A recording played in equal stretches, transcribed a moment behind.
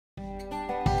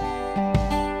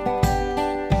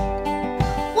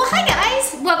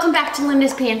back to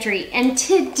Linda's Pantry, and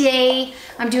today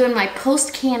I'm doing my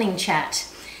post-canning chat.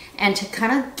 And to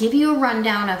kind of give you a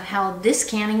rundown of how this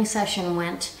canning session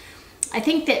went, I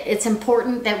think that it's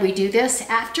important that we do this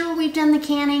after we've done the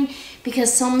canning,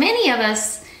 because so many of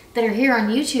us that are here on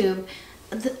YouTube,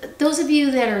 those of you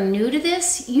that are new to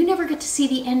this, you never get to see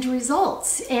the end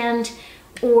results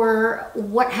or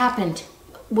what happened.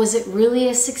 Was it really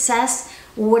a success?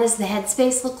 What does the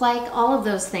headspace look like? All of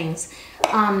those things.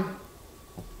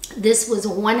 This was a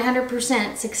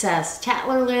 100% success.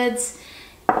 Tattler lids,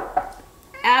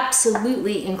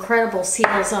 absolutely incredible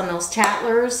seals on those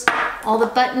Tattlers. All the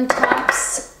button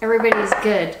tops, everybody's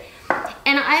good.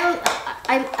 And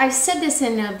I've said this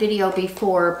in a video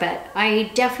before, but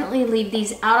I definitely leave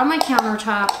these out on my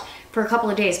countertop for a couple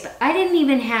of days. But I didn't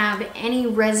even have any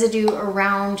residue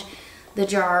around the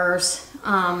jars.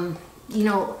 You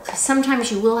know,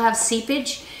 sometimes you will have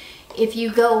seepage if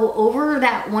you go over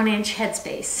that 1-inch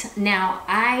headspace. Now,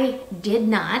 I did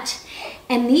not,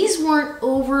 and these weren't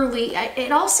overly, it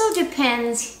also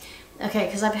depends, okay,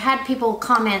 because I've had people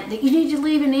comment that you need to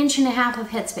leave 1.5 inches of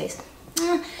headspace.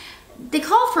 They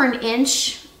call for 1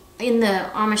 inch in the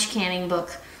Amish canning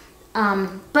book,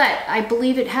 but I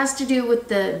believe it has to do with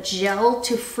the gel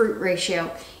to fruit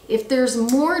ratio. If there's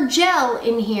more gel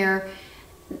in here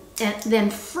than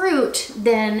fruit,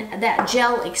 then that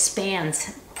gel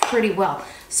expands pretty well.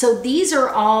 So these are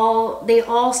all, they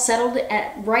all settled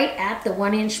right at the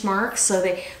 1-inch mark. So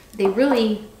they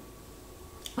really,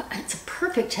 it's a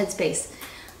perfect headspace.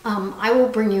 I will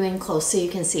bring you in close so you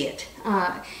can see it.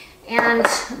 And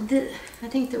I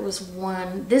think there was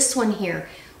one, this one here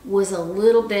was a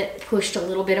little bit pushed a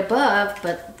little bit above,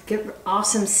 but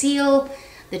awesome seal.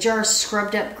 The jar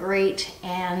scrubbed up great,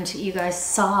 and you guys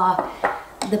saw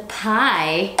the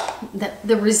pie,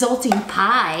 the resulting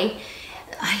pie.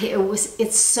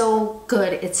 It's so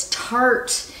good. It's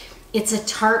tart. It's a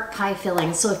tart pie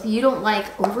filling. So if you don't like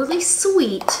overly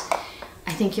sweet,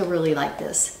 I think you'll really like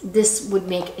this. This would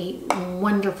make a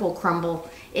wonderful crumble.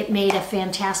 It made a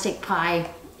fantastic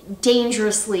pie.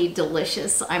 Dangerously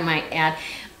delicious, I might add.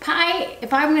 Pie,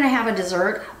 if I'm gonna have a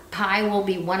dessert, pie will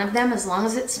be one of them, as long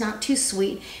as it's not too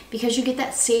sweet, because you get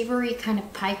that savory kind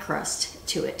of pie crust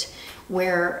to it,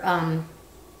 where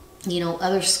you know,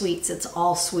 other sweets, it's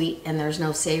all sweet and there's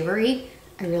no savory.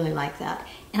 I really like that.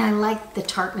 And I like the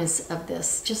tartness of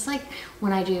this. Just like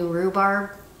when I do rhubarb,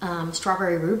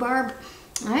 strawberry rhubarb,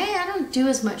 I don't do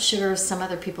as much sugar as some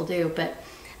other people do, but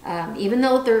even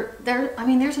though I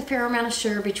mean, there's a fair amount of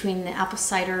sugar between the apple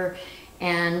cider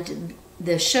and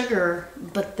the sugar,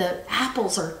 but the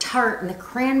apples are tart and the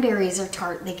cranberries are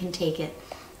tart, they can take it.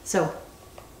 So,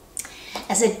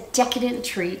 as a decadent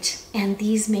treat, and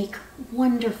these make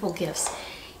wonderful gifts.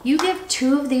 You give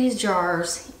 2 of these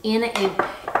jars in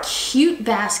a cute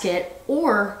basket,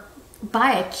 or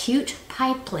buy a cute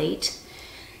pie plate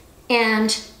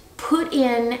and put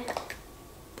in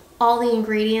all the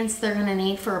ingredients they're gonna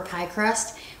need for a pie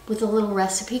crust with a little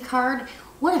recipe card.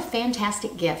 What a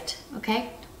fantastic gift,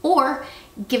 okay? Or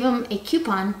give them a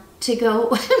coupon to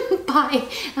go buy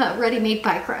ready-made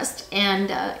pie crust, and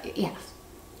yeah.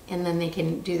 And then they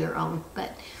can do their own.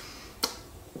 But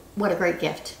what a great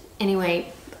gift.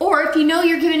 Anyway, or if you know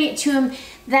you're giving it to them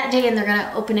that day and they're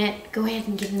gonna open it, go ahead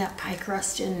and give them that pie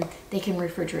crust and they can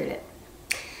refrigerate it.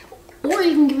 Or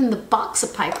you can give them the box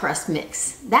of pie crust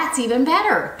mix. That's even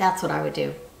better. That's what I would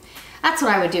do. That's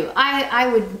what I would do.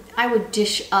 I would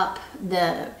dish up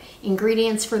the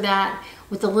ingredients for that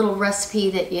with a little recipe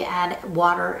that you add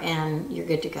water and you're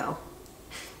good to go.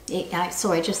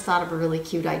 So I just thought of a really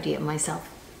cute idea myself.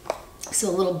 So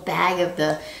a little bag of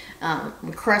the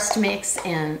crust mix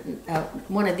and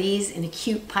one of these in a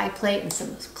cute pie plate and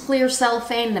some clear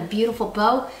cellophane and a beautiful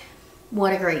bow.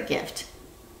 What a great gift.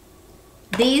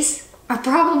 These are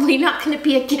probably not going to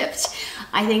be a gift.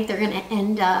 I think they're going to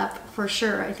end up, for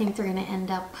sure, I think they're going to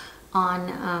end up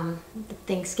on the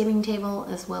Thanksgiving table,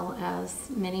 as well as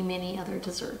many, many other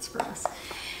desserts for us.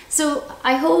 So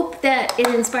I hope that it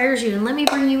inspires you, and let me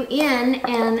bring you in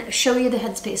and show you the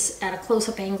headspace at a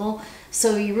close-up angle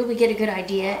so you really get a good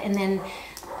idea. And then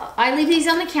I leave these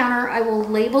on the counter. I will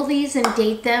label these and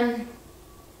date them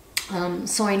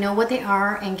so I know what they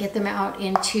are and get them out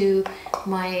into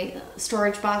my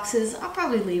storage boxes. I'll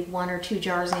probably leave 1 or 2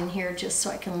 jars in here just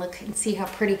so I can look and see how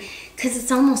pretty, because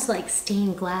it's almost like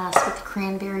stained glass with the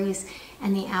cranberries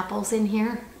and the apples in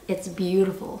here. It's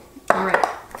beautiful. All right.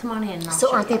 Come on in.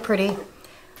 So aren't they pretty?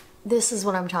 This is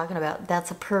what I'm talking about. That's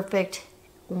a perfect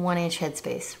 1-inch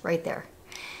headspace right there.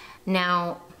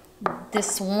 Now,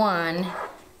 this one,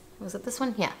 was it this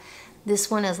one? Yeah. This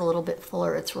one is a little bit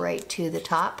fuller. It's right to the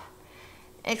top.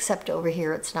 except over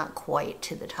here it's not quite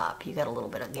to the top. You got a little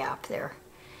bit of gap there.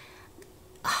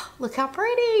 Oh, look how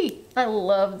pretty. I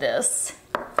love this.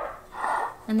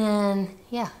 And then,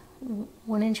 yeah,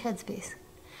 1 inch headspace.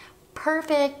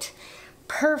 Perfect,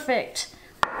 perfect.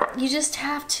 You just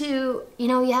have to, you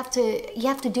know, you have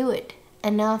to do it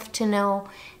enough to know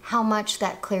how much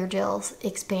that clear gel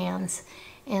expands.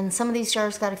 And some of these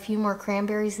jars got a few more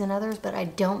cranberries than others, but I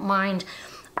don't mind.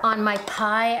 On my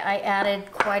pie, I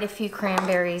added quite a few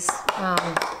cranberries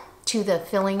to the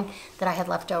filling that I had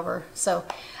left over. So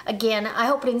again, I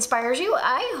hope it inspires you.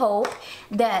 I hope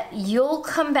that you'll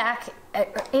come back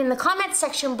in the comment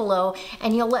section below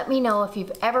and you'll let me know if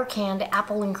you've ever canned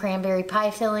apple and cranberry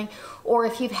pie filling, or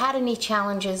if you've had any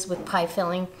challenges with pie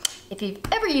filling. If you've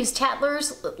ever used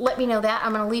Tattlers, let me know that.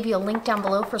 I'm going to leave you a link down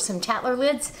below for some Tattler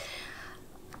lids.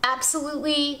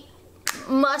 Absolutely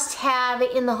must have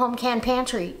in the home can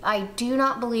pantry. I do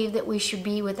not believe that we should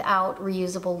be without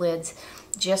reusable lids,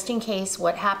 just in case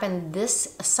what happened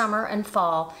this summer and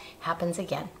fall happens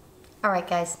again. All right,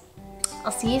 guys,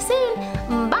 I'll see you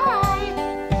soon. Bye.